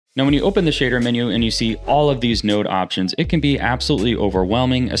Now, when you open the shader menu and you see all of these node options, it can be absolutely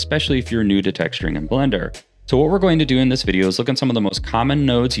overwhelming, especially if you're new to texturing in Blender. So what we're going to do in this video is look at some of the most common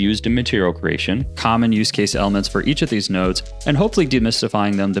nodes used in material creation, common use case elements for each of these nodes, and hopefully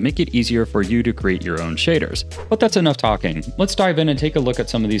demystifying them to make it easier for you to create your own shaders. But that's enough talking. Let's dive in and take a look at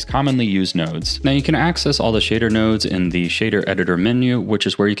some of these commonly used nodes. Now you can access all the shader nodes in the shader editor menu, which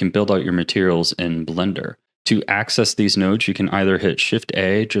is where you can build out your materials in Blender. To access these nodes, you can either hit Shift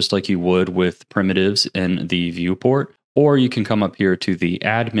A, just like you would with primitives in the viewport, or you can come up here to the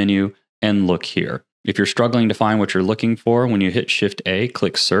Add menu and look here. If you're struggling to find what you're looking for, when you hit Shift A,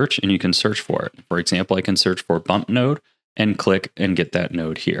 click Search, and you can search for it. For example, I can search for bump node and click and get that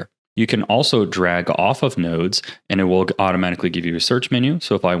node here. You can also drag off of nodes and it will automatically give you a search menu.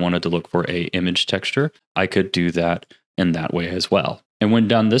 So if I wanted to look for an image texture, I could do that in that way as well. And when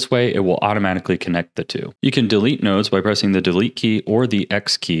done this way, it will automatically connect the two. You can delete nodes by pressing the delete key or the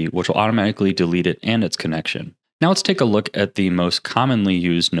X key, which will automatically delete it and its connection. Now let's take a look at the most commonly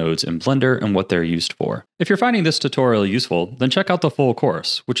used nodes in Blender and what they're used for. If you're finding this tutorial useful, then check out the full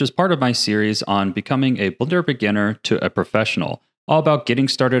course, which is part of my series on becoming a Blender beginner to a professional, all about getting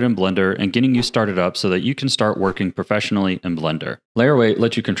started in Blender and getting you started up so that you can start working professionally in Blender. Layer weight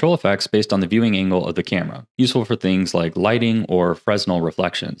lets you control effects based on the viewing angle of the camera, useful for things like lighting or Fresnel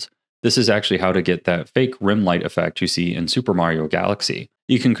reflections. This is actually how to get that fake rim light effect you see in Super Mario Galaxy.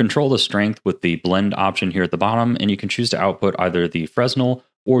 You can control the strength with the blend option here at the bottom, and you can choose to output either the Fresnel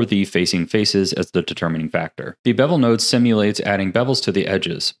or the facing faces as the determining factor. The bevel node simulates adding bevels to the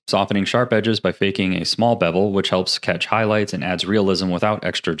edges, softening sharp edges by faking a small bevel, which helps catch highlights and adds realism without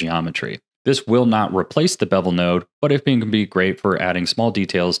extra geometry. This will not replace the bevel node, but it can be great for adding small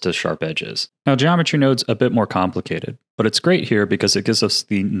details to sharp edges. Now, geometry node's a bit more complicated, but it's great here because it gives us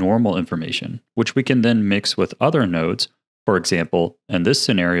the normal information, which we can then mix with other nodes, for example, in this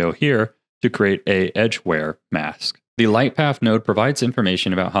scenario here, to create a edge wear mask. The light path node provides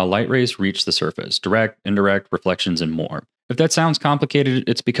information about how light rays reach the surface, direct, indirect, reflections, and more. If that sounds complicated,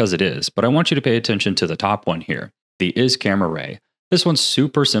 it's because it is, but I want you to pay attention to the top one here, the is camera ray. This one's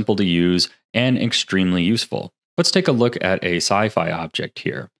super simple to use and extremely useful. Let's take a look at a sci-fi object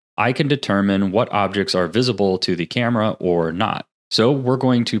here. I can determine what objects are visible to the camera or not. So we're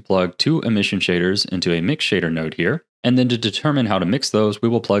going to plug two emission shaders into a mix shader node here, and then to determine how to mix those, we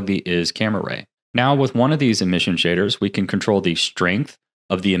will plug the is camera ray. Now with one of these emission shaders, we can control the strength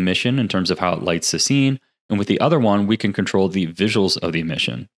of the emission in terms of how it lights the scene, and with the other one, we can control the visuals of the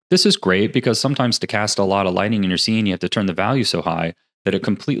emission. This is great because sometimes to cast a lot of lighting in your scene, you have to turn the value so high that it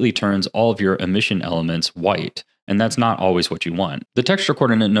completely turns all of your emission elements white, and that's not always what you want. The texture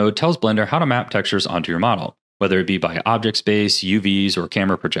coordinate node tells Blender how to map textures onto your model, whether it be by object space, UVs, or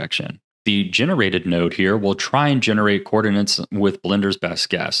camera projection. The generated node here will try and generate coordinates with Blender's best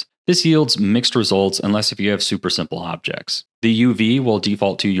guess. This yields mixed results unless if you have super simple objects. The UV will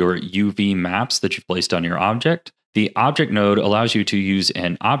default to your UV maps that you've placed on your object. The object node allows you to use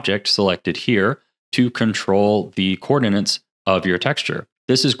an object selected here to control the coordinates of your texture.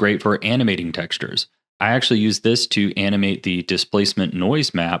 This is great for animating textures. I actually use this to animate the displacement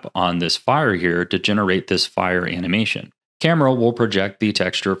noise map on this fire here to generate this fire animation. Camera will project the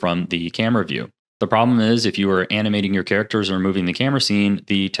texture from the camera view. The problem is if you are animating your characters or moving the camera scene,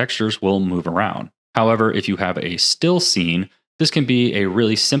 the textures will move around. However, if you have a still scene, this can be a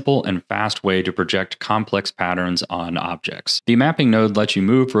really simple and fast way to project complex patterns on objects. The mapping node lets you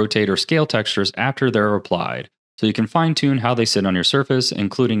move, rotate, or scale textures after they're applied, so you can fine-tune how they sit on your surface,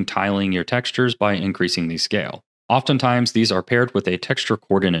 including tiling your textures by increasing the scale. Oftentimes, these are paired with a texture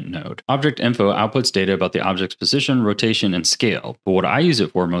coordinate node. Object info outputs data about the object's position, rotation, and scale, but what I use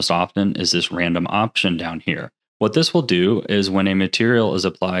it for most often is this random option down here. What this will do is when a material is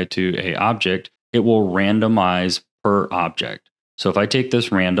applied to an object, it will randomize per object. So if I take this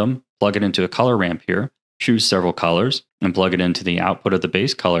random, plug it into a color ramp here, choose several colors, and plug it into the output of the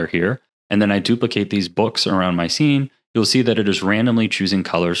base color here, and then I duplicate these books around my scene, you'll see that it is randomly choosing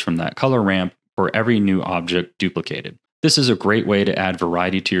colors from that color ramp for every new object duplicated. This is a great way to add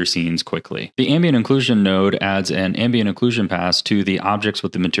variety to your scenes quickly. The ambient occlusion node adds an ambient occlusion pass to the objects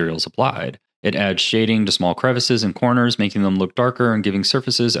with the materials applied. It adds shading to small crevices and corners, making them look darker and giving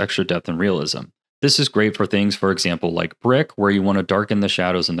surfaces extra depth and realism. This is great for things, for example, like brick, where you want to darken the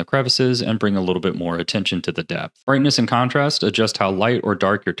shadows in the crevices and bring a little bit more attention to the depth. Brightness and contrast adjust how light or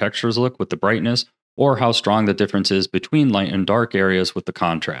dark your textures look with the brightness, or how strong the difference is between light and dark areas with the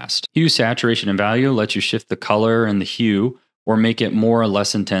contrast. Hue, saturation, and value lets you shift the color and the hue, or make it more or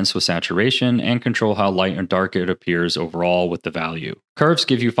less intense with saturation, and control how light and dark it appears overall with the value. Curves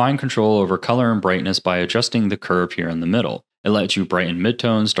give you fine control over color and brightness by adjusting the curve here in the middle. It lets you brighten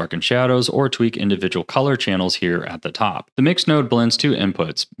midtones, darken shadows, or tweak individual color channels here at the top. The mix node blends two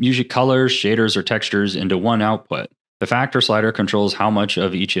inputs, usually colors, shaders, or textures, into one output. The factor slider controls how much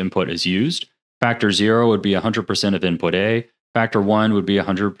of each input is used. Factor 0 would be 100% of input A, factor 1 would be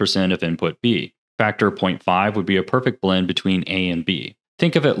 100% of input B. Factor 0.5 would be a perfect blend between A and B.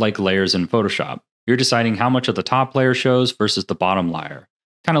 Think of it like layers in Photoshop. You're deciding how much of the top layer shows versus the bottom layer.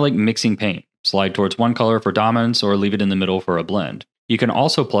 Kind of like mixing paint. Slide towards one color for dominance or leave it in the middle for a blend. You can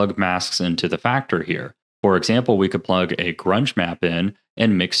also plug masks into the factor here. For example, we could plug a grunge map in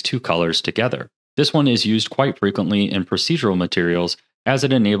and mix two colors together. This one is used quite frequently in procedural materials as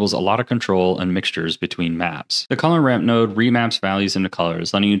it enables a lot of control and mixtures between maps. The color ramp node remaps values into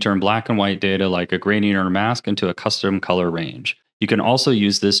colors, letting you turn black and white data like a gradient or mask into a custom color range. You can also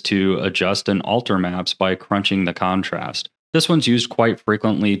use this to adjust and alter maps by crunching the contrast. This one's used quite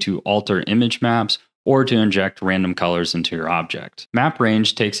frequently to alter image maps or to inject random colors into your object. Map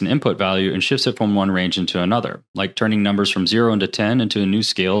range takes an input value and shifts it from one range into another, like turning numbers from 0 into 10 into a new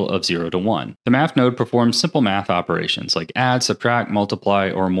scale of 0 to 1. The map node performs simple math operations like add, subtract,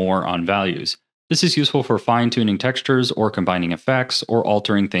 multiply, or more on values. This is useful for fine-tuning textures or combining effects or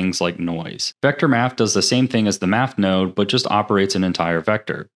altering things like noise. Vector math does the same thing as the math node, but just operates an entire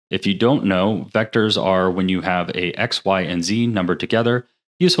vector. If you don't know, vectors are when you have a x, y, and z numbered together,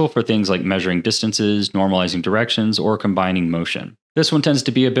 useful for things like measuring distances, normalizing directions, or combining motion. This one tends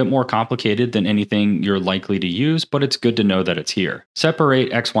to be a bit more complicated than anything you're likely to use, but it's good to know that it's here.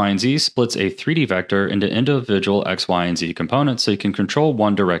 Separate x, y, and z splits a 3D vector into individual x, y, and z components so you can control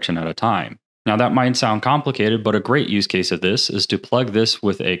one direction at a time. Now that might sound complicated, but a great use case of this is to plug this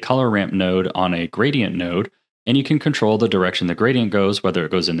with a color ramp node on a gradient node, and you can control the direction the gradient goes, whether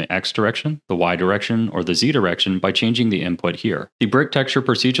it goes in the X direction, the Y direction, or the Z direction by changing the input here. The brick texture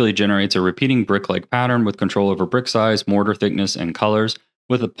procedurally generates a repeating brick-like pattern with control over brick size, mortar thickness, and colors,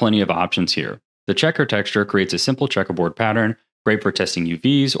 with plenty of options here. The checker texture creates a simple checkerboard pattern, great for testing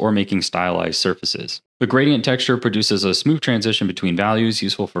UVs or making stylized surfaces. The gradient texture produces a smooth transition between values,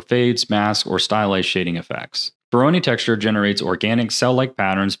 useful for fades, masks, or stylized shading effects. Baroni texture generates organic cell-like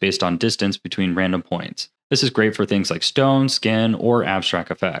patterns based on distance between random points. This is great for things like stone, skin, or abstract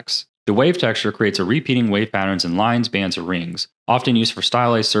effects. The wave texture creates a repeating wave patterns in lines, bands, or rings, often used for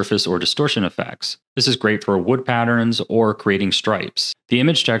stylized surface or distortion effects. This is great for wood patterns or creating stripes. The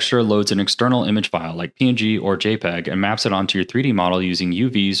image texture loads an external image file like PNG or JPEG and maps it onto your 3D model using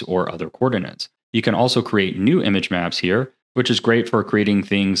UVs or other coordinates. You can also create new image maps here, which is great for creating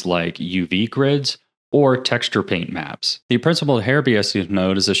things like UV grids or texture paint maps. The principled hair BSDF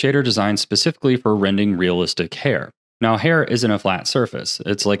node is a shader designed specifically for rendering realistic hair. Now, hair isn't a flat surface,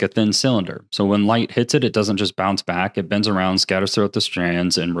 it's like a thin cylinder, so when light hits it, it doesn't just bounce back, it bends around, scatters throughout the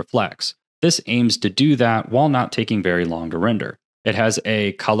strands, and reflects. This aims to do that while not taking very long to render. It has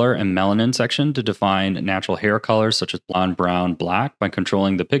a color and melanin section to define natural hair colors such as blonde, brown, black by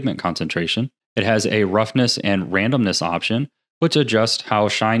controlling the pigment concentration. It has a roughness and randomness option, which adjusts how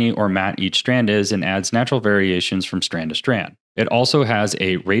shiny or matte each strand is and adds natural variations from strand to strand. It also has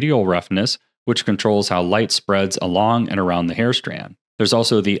a radial roughness, which controls how light spreads along and around the hair strand. There's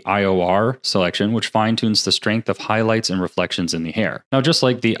also the IOR selection, which fine-tunes the strength of highlights and reflections in the hair. Now, just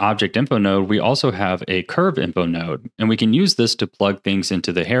like the object info node, we also have a curve info node, and we can use this to plug things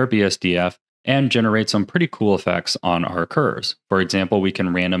into the hair BSDF and generate some pretty cool effects on our curves. For example, we can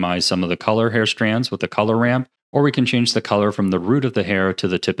randomize some of the color hair strands with the color ramp, or we can change the color from the root of the hair to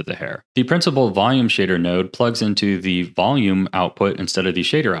the tip of the hair. The principal volume shader node plugs into the volume output instead of the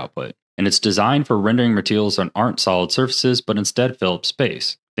shader output, and it's designed for rendering materials that aren't solid surfaces but instead fill up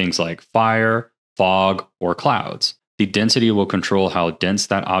space, things like fire, fog, or clouds. The density will control how dense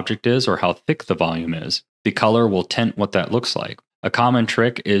that object is or how thick the volume is. The color will tint what that looks like. A common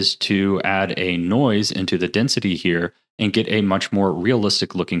trick is to add a noise into the density here and get a much more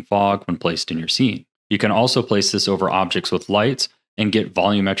realistic looking fog when placed in your scene. You can also place this over objects with lights and get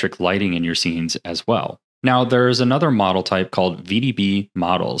volumetric lighting in your scenes as well. Now, there is another model type called VDB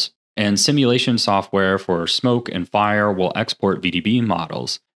models, and simulation software for smoke and fire will export VDB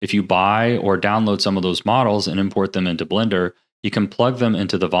models. If you buy or download some of those models and import them into Blender, you can plug them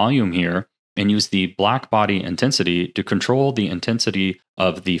into the volume here and use the black body intensity to control the intensity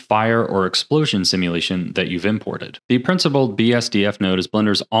of the fire or explosion simulation that you've imported. The principled BSDF node is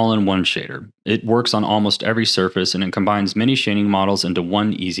Blender's all-in-one shader. It works on almost every surface and it combines many shading models into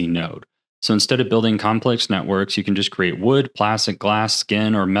one easy node. So instead of building complex networks, you can just create wood, plastic, glass,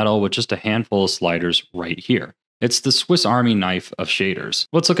 skin, or metal with just a handful of sliders right here. It's the Swiss Army knife of shaders.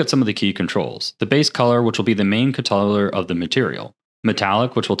 Let's look at some of the key controls. The base color, which will be the main color of the material.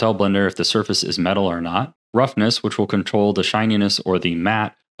 Metallic, which will tell Blender if the surface is metal or not. Roughness, which will control the shininess or the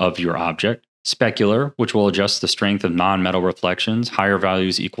matte of your object. Specular, which will adjust the strength of non-metal reflections. Higher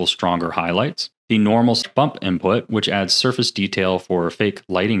values equal stronger highlights. The normal bump input, which adds surface detail for fake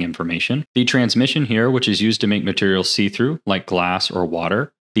lighting information. The transmission here, which is used to make materials see-through, like glass or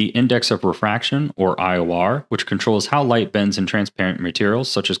water. The index of refraction, or IOR, which controls how light bends in transparent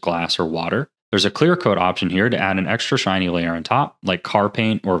materials such as glass or water. There's a clear coat option here to add an extra shiny layer on top, like car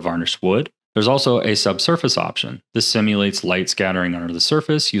paint or varnished wood. There's also a subsurface option. This simulates light scattering under the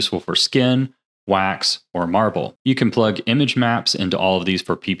surface, useful for skin, wax, or marble. You can plug image maps into all of these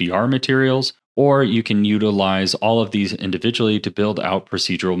for PBR materials, or you can utilize all of these individually to build out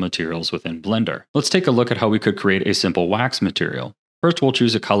procedural materials within Blender. Let's take a look at how we could create a simple wax material. First, we'll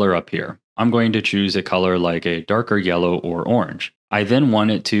choose a color up here. I'm going to choose a color like a darker yellow or orange. I then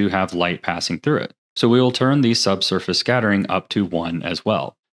want it to have light passing through it. So we will turn the subsurface scattering up to 1 as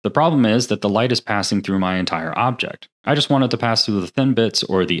well. The problem is that the light is passing through my entire object. I just want it to pass through the thin bits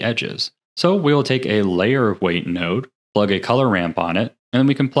or the edges. So we will take a layer weight node, plug a color ramp on it, and then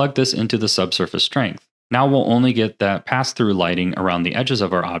we can plug this into the subsurface strength. Now we'll only get that pass-through lighting around the edges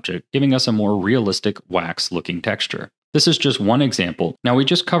of our object, giving us a more realistic wax-looking texture. This is just one example. Now we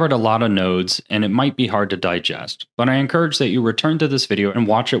just covered a lot of nodes and it might be hard to digest, but I encourage that you return to this video and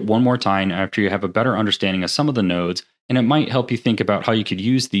watch it one more time after you have a better understanding of some of the nodes, and it might help you think about how you could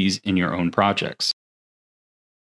use these in your own projects.